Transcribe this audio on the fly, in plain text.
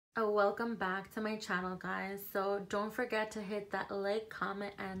Welcome back to my channel, guys. So don't forget to hit that like,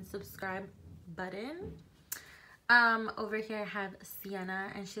 comment, and subscribe button. Over here I have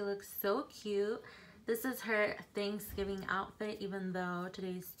Sienna, and she looks so cute. This is her Thanksgiving outfit, even though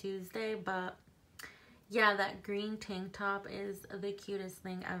today's Tuesday, but yeah, that green tank top is the cutest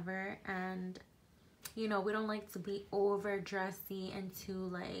thing ever. And you know, we don't like to be over dressy and too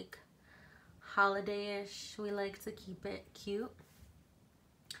like holiday-ish. We like to keep it cute.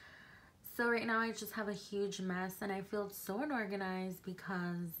 So right now I just have a huge mess and I feel so unorganized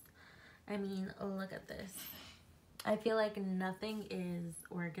because, I mean, look at this. I feel like nothing is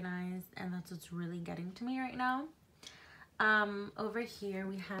organized, and that's what's really getting to me right now. Over here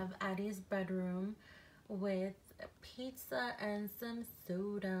we have Addie's bedroom with pizza and some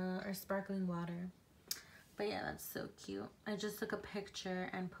soda or sparkling water. But yeah, that's so cute. I just took a picture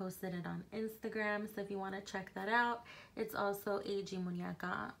and posted it on Instagram, so if you want to check that out, it's also AG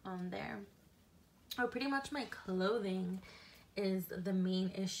Muñeca on there. Oh, pretty much my clothing is the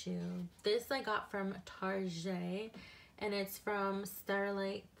main issue. This I got from Target, and it's from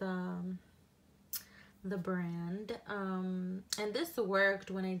Starlight, the brand. And this worked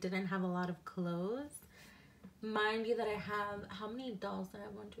when I didn't have a lot of clothes. Mind you that I have, how many dolls do I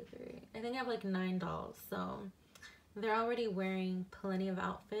have? 1, 2, 3. I think I have like 9 dolls. So they're already wearing plenty of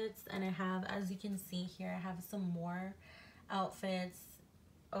outfits. And I have, as you can see here, I have some more outfits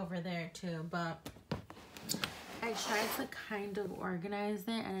over there too. But I tried to kind of organize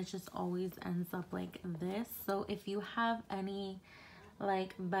it, and it just always ends up like this. So if you have any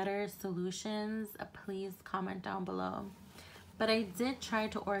like better solutions, please comment down below. But I did try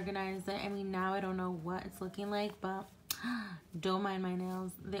to organize it. I mean, now I don't know what it's looking like, but don't mind my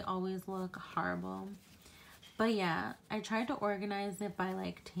nails. They always look horrible. But yeah, I tried to organize it by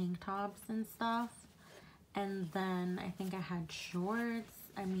like tank tops and stuff. And then I think I had shorts.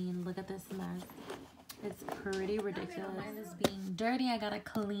 I mean, look at this mess. It's pretty ridiculous. I don't mind this being dirty. I gotta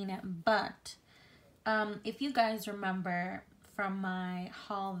clean it. But if you guys remember from my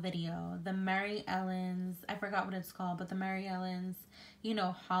haul video, the Mary Ellen's, I forgot what it's called, but the Mary Ellen's, you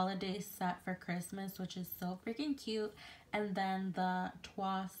know, holiday set for Christmas, which is so freaking cute. And then the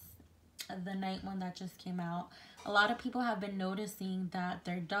Twas, the night one that just came out. A lot of people have been noticing that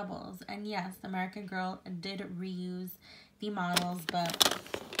they're doubles. And yes, American Girl did reuse the models, but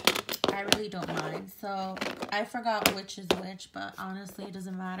I really don't mind. So I forgot which is which, but honestly it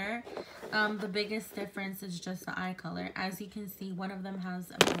doesn't matter. The biggest difference is just the eye color. As you can see, one of them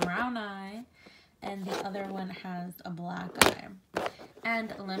has a brown eye and the other one has a black eye.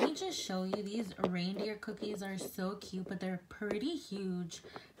 And let me just show you, these reindeer cookies are so cute, but they're pretty huge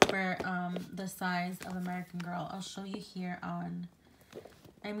for the size of American Girl. I'll show you here on,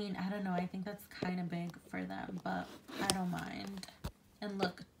 I mean, I don't know, I think that's kind of big for them, but I don't mind. And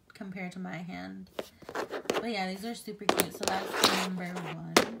look, compared to my hand. But yeah, these are super cute. So that's number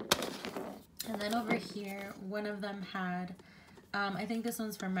 1. And then over here, one of them had, I think this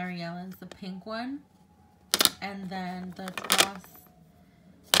one's for Mary Ellen's, the pink one. And then the Twas,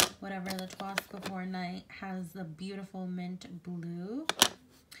 whatever, the Twas Before Night has the beautiful mint blue.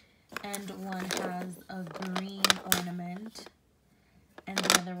 And one has a green ornament. And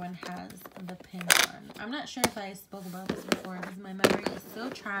the other one has the pink one. I'm not sure if I spoke about this before because my memory is so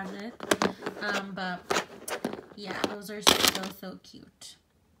tragic. But yeah, those are so cute.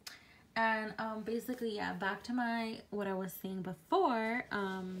 And basically, yeah, back to what I was saying before.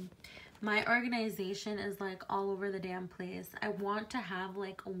 My organization is like all over the damn place. I want to have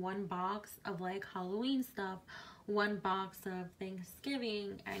like one box of like Halloween stuff, one box of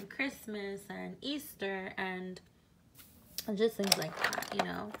Thanksgiving and Christmas and Easter and just things like that, you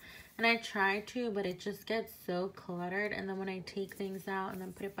know. And I try to, but it just gets so cluttered, and then when I take things out and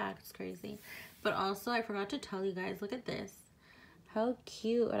then put it back, it's crazy. But also, I forgot to tell you guys, look at this, how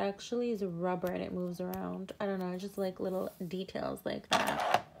cute. It actually is rubber and it moves around. I don't know, just like little details like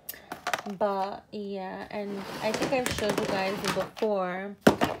that. But yeah, and I think I've showed you guys before,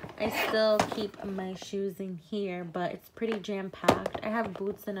 I still keep my shoes in here, but it's pretty jam-packed. I have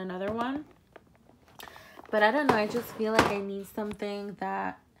boots in another one. But I don't know, I just feel like I need something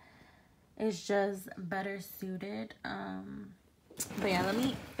that is just better suited. But yeah, let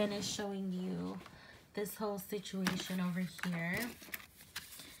me finish showing you this whole situation over here.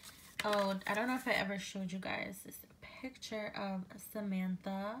 Oh, I don't know if I ever showed you guys this picture of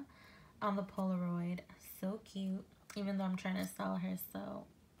Samantha on the Polaroid. So cute, even though I'm trying to sell her, so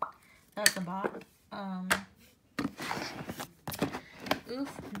that's a bot.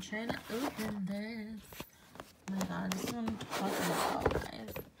 Oof, I'm trying to open this. Oh my god, this is what I'm talking about,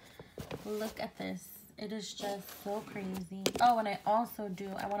 guys. Look at this. It is just so crazy. Oh, and I also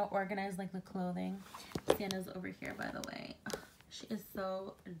I want to organize like the clothing. Sienna's over here, by the way. Ugh, she is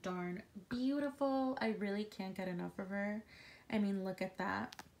so darn beautiful. I really can't get enough of her. I mean, look at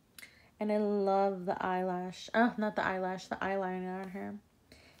that. And I love the eyelash. Oh, not the eyelash, the eyeliner on her.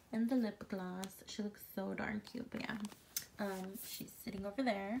 And the lip gloss. She looks so darn cute. But yeah, she's sitting over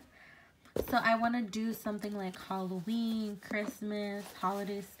there. So I want to do something like Halloween, Christmas,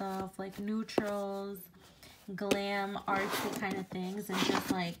 holiday stuff, like neutrals, glam, artsy kind of things, and just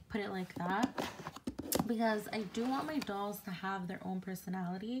like put it like that. Because I do want my dolls to have their own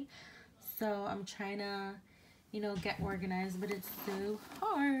personality. So I'm trying to, you know, get organized, but it's so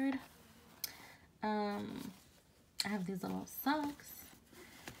hard. I have these little socks.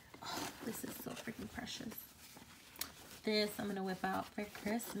 Oh, this is so freaking precious. This I'm gonna whip out for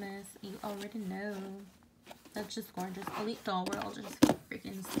Christmas. You already know. That's just gorgeous. Elite Doll World just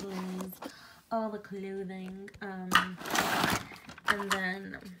freaking slays all the clothing. And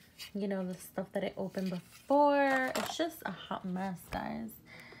then, you know, the stuff that I opened before. It's just a hot mess, guys.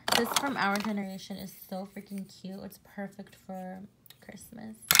 This from Our Generation is so freaking cute. It's perfect for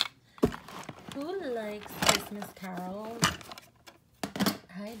Christmas. Who likes Christmas carols?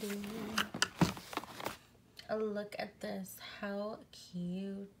 I do. Oh, look at this. How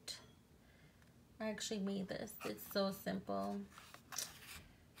cute. I actually made this. It's so simple.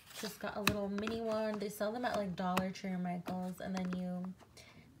 Just got a little mini one. They sell them at like Dollar Tree or Michael's. And then you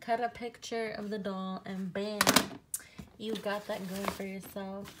cut a picture of the doll and bam, you got that going for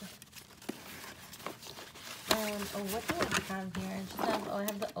yourself. Oh, what do I have here? I just have, I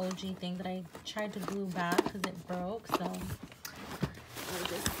have the OG thing that I tried to glue back because it broke. So I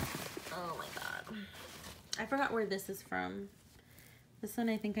just, oh my god. I forgot where this is from. This one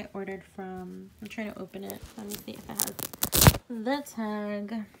I think I ordered from, I'm trying to open it. Let me see if it has the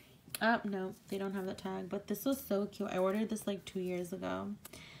tag. Oh, no, they don't have the tag. But this was so cute. I ordered this like 2 years ago.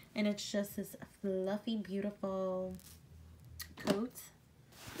 And it's just this fluffy, beautiful coat.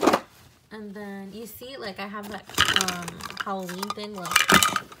 And then you see, like, I have that Halloween thing, like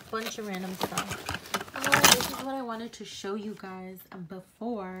a bunch of random stuff. Oh, this is what I wanted to show you guys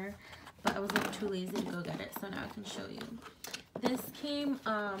before, but I was like too lazy to go get it, so now I can show you. This came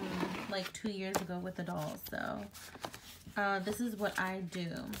like 2 years ago with the dolls, so this is what I do.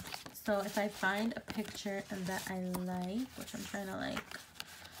 So if I find a picture that I like, which I'm trying to like,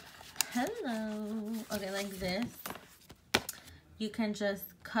 hello, okay, like this. You can just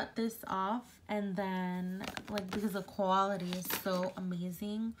cut this off, and then like, because the quality is so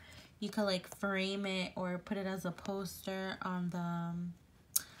amazing, you can like frame it or put it as a poster on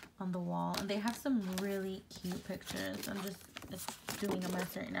the wall. And they have some really cute pictures. I'm just doing a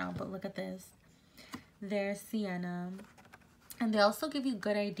mess right now, but look at this. There's Sienna. And they also give you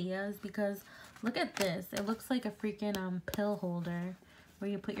good ideas, because look at this. It looks like a freaking pill holder where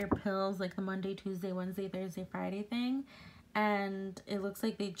you put your pills, like the Monday, Tuesday, Wednesday, Thursday, Friday thing. And it looks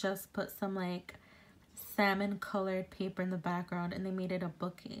like they just put some like salmon colored paper in the background and they made it a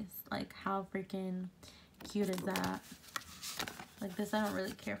bookcase. Like, how freaking cute is that? Like, this I don't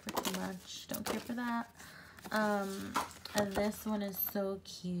really care for too much. Don't care for that. And this one is so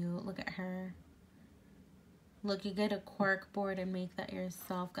cute. Look at her. Look, you get a cork board and make that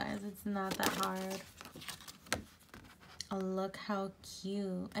yourself, guys. It's not that hard. Oh, look how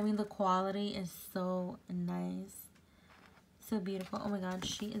cute. I mean, the quality is so nice. So beautiful. Oh my god,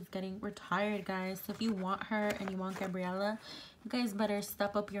 she is getting retired, guys. So if you want her and you want Gabriella, you guys better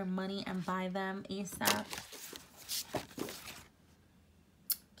step up your money and buy them ASAP.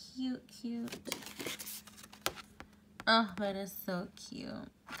 Cute, cute. Oh, that is so cute.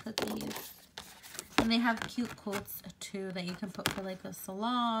 Cookies. And they have cute quotes too that you can put for like the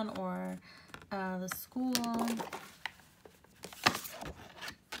salon or the school.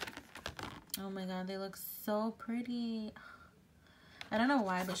 Oh my god, they look so pretty. I don't know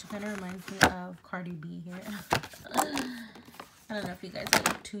why, but she kind of reminds me of Cardi B here. I don't know if you guys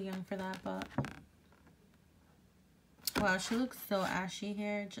are too young for that, but wow, she looks so ashy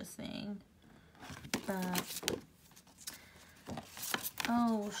here, just saying. But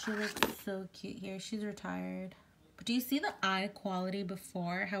oh, she looks so cute here. She's retired. But do you see the eye quality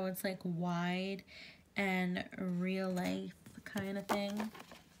before? How it's like wide and real life kind of thing.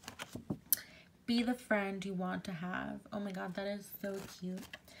 Be the friend you want to have. Oh my god, that is so cute.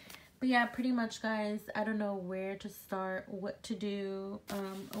 But yeah, pretty much, guys, I don't know where to start, what to do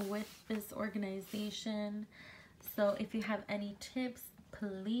with this organization. So if you have any tips,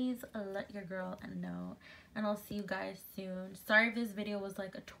 please let your girl know. And I'll see you guys soon. Sorry if this video was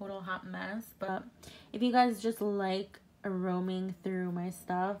like a total hot mess, but if you guys just like roaming through my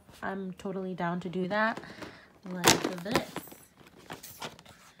stuff, I'm totally down to do that. Like this.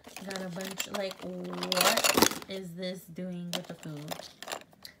 Got a bunch, like, what is this doing with the food?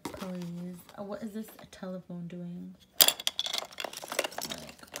 Please. What is this telephone doing?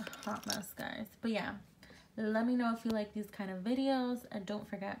 Like, a hot mess, guys. But yeah, let me know if you like these kind of videos. And don't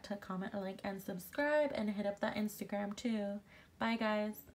forget to comment, like, and subscribe. And hit up that Instagram, too. Bye, guys.